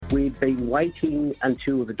We'd been waiting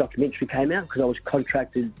until the documentary came out because I was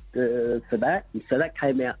contracted for that. And so that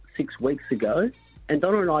came out 6 weeks ago. And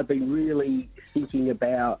Donna and I have been really thinking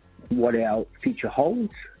about what our future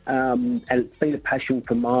holds. And it's been a passion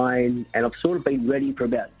for mine. And I've sort of been ready for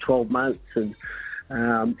about 12 months. And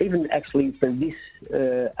even actually for this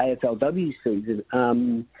AFLW season,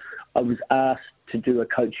 I was asked to do a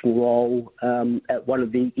coaching role at one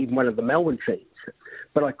of the Melbourne teams.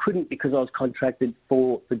 But I couldn't because I was contracted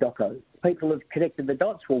for the Doco. People have connected the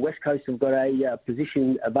dots. Well, West Coast have got a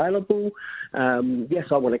position available. Yes,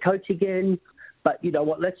 I want to coach again. But you know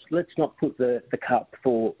what? Let's not put the cart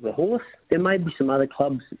before the horse. There may be some other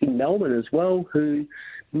clubs in Melbourne as well who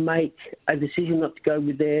make a decision not to go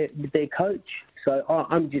with their coach. So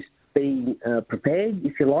I'm just being prepared,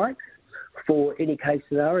 if you like, for any case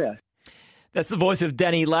scenario. That's the voice of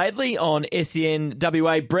Danny Laidley on SEN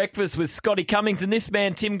WA Breakfast with Scotty Cummings and this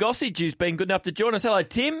man, Tim Gossage, who's been good enough to join us. Hello,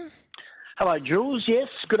 Tim. Hello, Jules. Yes,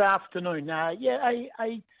 good afternoon. A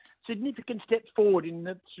significant step forward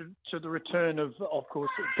to the return of course,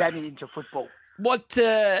 Danny into football. What do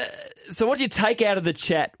you take out of the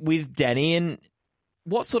chat with Danny, and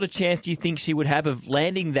what sort of chance do you think she would have of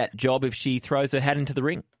landing that job if she throws her hat into the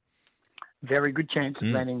ring? Very good chance of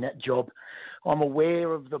landing that job. I'm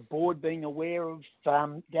aware of the board being aware of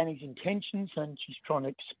Danny's intentions, and she's trying to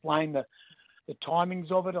explain the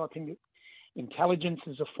timings of it. I think intelligence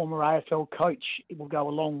as a former AFL coach, it will go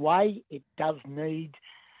a long way. It does need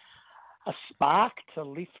a spark to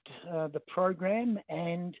lift the program,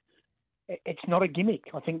 and it's not a gimmick.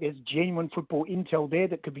 I think there's genuine football intel there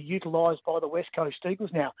that could be utilised by the West Coast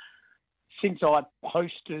Eagles. Now, since I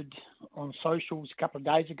posted on socials a couple of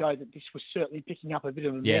days ago that this was certainly picking up a bit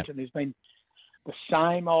of momentum, There's been the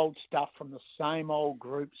same old stuff from the same old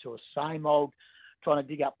groups or same old trying to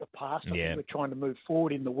dig up the past. I think we're trying to move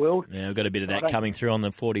forward in the world. Yeah, we've got a bit of that coming through on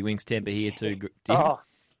the 40 Wings temper here too.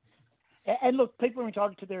 And look, people are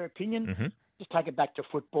entitled to their opinion. Mm-hmm. Just take it back to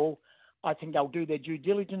football. I think they'll do their due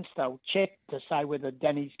diligence. They'll check to say whether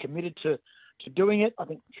Danny's committed to doing it. I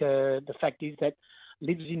think the fact is that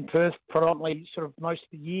lives in Perth predominantly sort of most of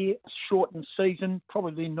the year, a shortened season,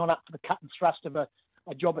 probably not up to the cut and thrust of a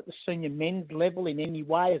job at the senior men's level in any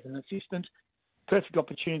way as an assistant. Perfect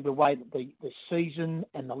opportunity the way that the season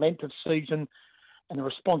and the length of season and the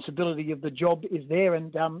responsibility of the job is there.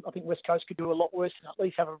 And I think West Coast could do a lot worse and at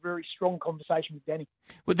least have a very strong conversation with Danny.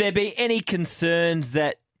 Would there be any concerns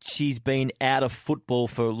that she's been out of football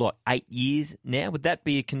for, 8 years now? Would that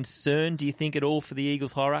be a concern, do you think, at all for the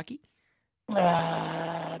Eagles hierarchy?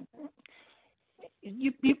 Yes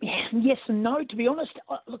and no, to be honest.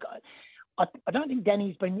 I don't think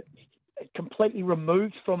Danny's been completely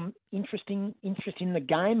removed from interest in the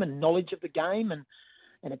game and knowledge of the game and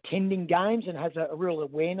attending games and has a real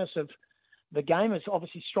awareness of the game. Has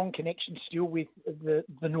obviously strong connection still with the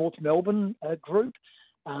North Melbourne group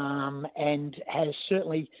and has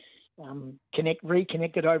certainly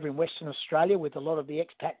reconnected over in Western Australia with a lot of the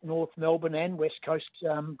expat North Melbourne and West Coast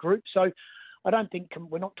groups. So I don't think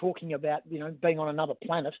we're not talking about being on another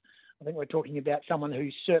planet. I think we're talking about someone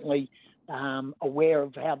who's certainly aware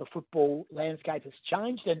of how the football landscape has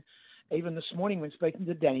changed. And even this morning when speaking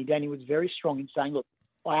to Danny was very strong in saying, look,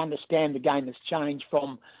 I understand the game has changed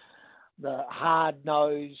from the hard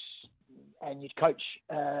nose and you coach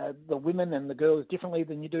the women and the girls differently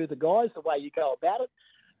than you do the guys, the way you go about it.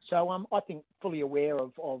 So I think fully aware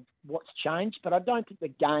of what's changed, but I don't think the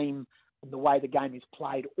game and the way the game is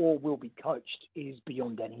played or will be coached is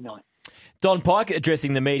beyond Danny Knight. Don Pike,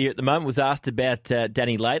 addressing the media at the moment, was asked about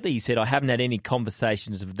Danny Laidley. He said, I haven't had any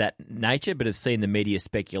conversations of that nature, but have seen the media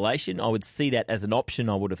speculation. I would see that as an option,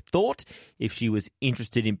 I would have thought, if she was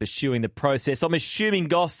interested in pursuing the process. I'm assuming,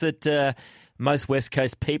 Goss, that most West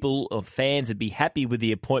Coast people or fans would be happy with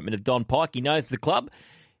the appointment of Don Pike. He knows the club,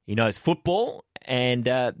 he knows football, and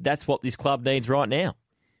that's what this club needs right now.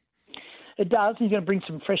 It does. He's going to bring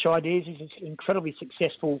some fresh ideas. He's an incredibly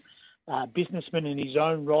successful businessman in his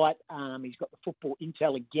own right. He's got the football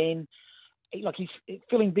intel again. He's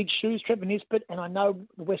filling big shoes, Trevor Nisbet, and I know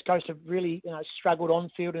the West Coast have really struggled on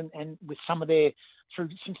field and with some of their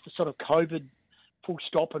since the sort of COVID full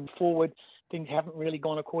stop and forward, things haven't really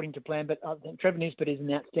gone according to plan. But I think Trevor Nisbet is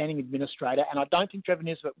an outstanding administrator, and I don't think Trevor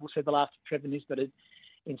Nisbet will see the last of Trevor Nisbet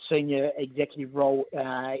in senior executive role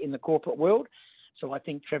in the corporate world. So I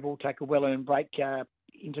think Trevor will take a well-earned break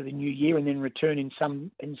into the new year and then return in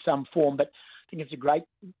some form. But I think it's a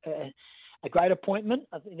great appointment.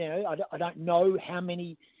 I don't know how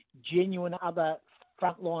many genuine other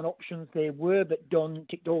frontline options there were, but Don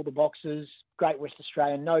ticked all the boxes. Great West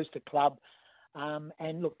Australian, knows the club,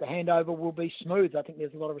 And look, the handover will be smooth. I think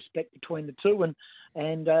there's a lot of respect between the two,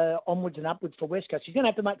 and onwards and upwards for West Coast. He's going to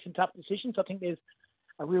have to make some tough decisions. I think there's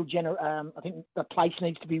a real I think the place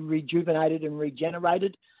needs to be rejuvenated and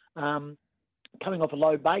regenerated, coming off a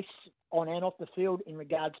low base on and off the field in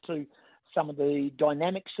regards to some of the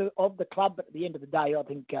dynamics of the club. But at the end of the day, I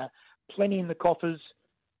think plenty in the coffers,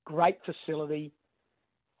 great facility,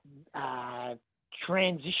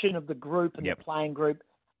 transition of the group and the playing group.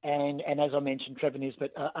 And as I mentioned, Trevor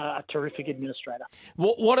Nisbet, a terrific administrator.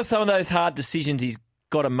 What are some of those hard decisions he's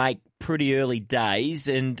got to make pretty early days?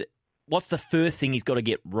 And what's the first thing he's got to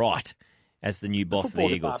get right as the new boss of the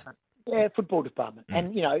Eagles? Department. Yeah, football department.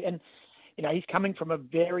 And he's coming from a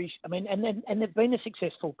very, and they've been a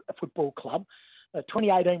successful football club.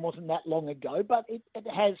 2018 wasn't that long ago, but it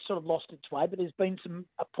has sort of lost its way. But there's been some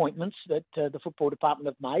appointments that the football department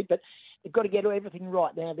have made, but they've got to get everything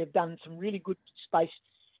right now. They've done some really good space.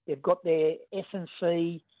 They've got their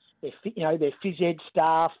S&C, their phys ed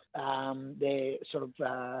staff, their sort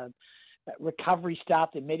of recovery staff,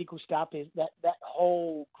 their medical staff. There's that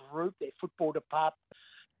whole group, their football department,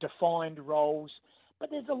 defined roles. But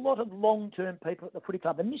there's a lot of long-term people at the footy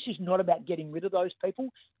club, and this is not about getting rid of those people,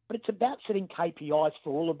 but it's about setting KPIs for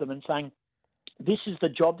all of them and saying, this is the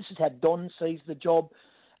job, this is how Don sees the job.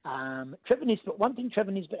 Trevor Nisbet, one thing Trevor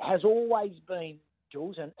Nisbet has always been,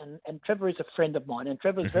 Jules, and Trevor is a friend of mine, and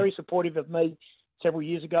Trevor is very supportive of me several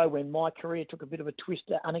years ago when my career took a bit of a twist,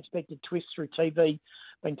 unexpected twist through TV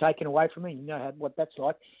being taken away from me. You know what that's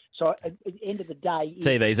like. So at the end of the day...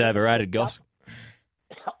 TV's overrated, Goss.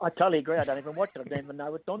 I totally agree. I don't even watch it. I don't even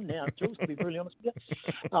know it's on now, Jules, to be brutally honest with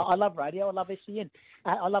you. I love radio. I love SEN.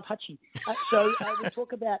 I love Hutchie. We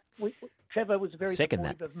talk about... Trevor was very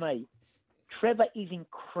supportive of me. Trevor is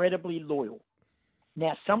incredibly loyal.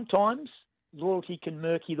 Now, sometimes loyalty can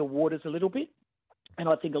murky the waters a little bit, and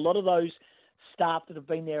I think a lot of those staff that have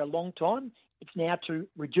been there a long time, it's now to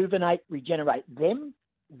rejuvenate, regenerate them,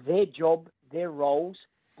 their job, their roles,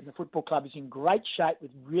 and the football club is in great shape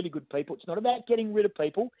with really good people. It's not about getting rid of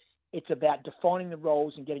people. It's about defining the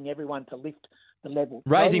roles and getting everyone to lift the level.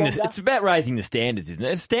 It's about raising the standards, isn't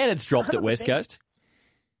it? Standards dropped 100%. At West Coast.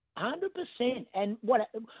 100%. And I don't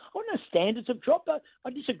know, standards have dropped. I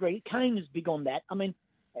disagree. Kane is big on that. I mean,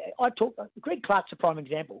 Greg Clark's a prime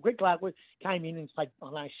example. Greg Clark came in and played,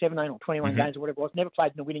 17 or 21 games or whatever it was, never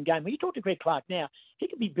played in a winning game. When you talk to Greg Clark now, he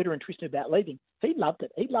could be bitter and twisted about leaving. He loved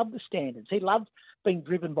it. He loved the standards. He loved being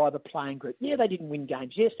driven by the playing group. Yeah, they didn't win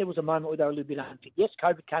games. Yes, there was a moment where they were a little bit unfit. Yes,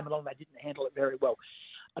 COVID came along. They didn't handle it very well.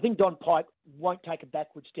 I think Don Pike won't take a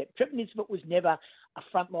backward step. Trevor Nisbet was never a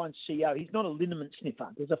frontline CEO. He's not a liniment sniffer.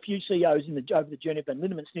 There's a few CEOs over the journey have been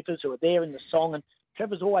liniment sniffers who are there in the song, and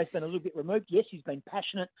Trevor's always been a little bit removed. Yes, he's been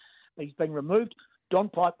passionate, but he's been removed. Don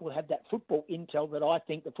Pike will have that football intel that I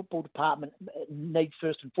think the football department needs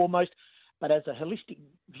first and foremost. But as a holistic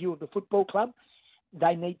view of the football club,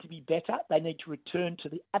 they need to be better. They need to return to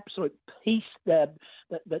the absolute peace, the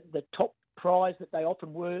top prize that they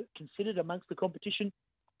often were considered amongst the competition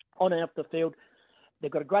on and off the field.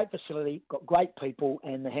 They've got a great facility, got great people,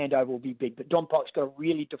 and the handover will be big. But Don Pike's got to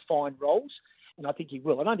really define roles, and I think he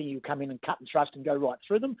will. I don't think he'll come in and cut and thrust and go right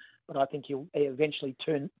through them, but I think he'll eventually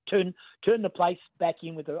turn the place back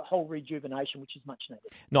in with a whole rejuvenation, which is much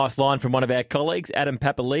needed. Nice line from one of our colleagues, Adam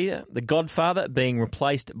Papalia, the Godfather being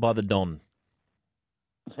replaced by the Don.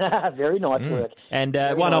 Very nice work. And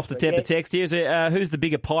one off the temper text here is, who's the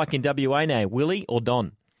bigger Pike in WA now, Willie or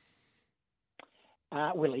Don?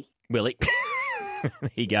 Willie.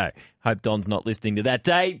 There you go. Hope Don's not listening to that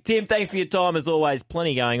day. Tim, thanks for your time as always.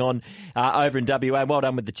 Plenty going on over in WA. Well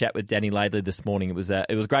done with the chat with Danny Laidley this morning. It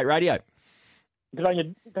was great radio. Good on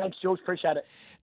you. Thanks, George. Appreciate it.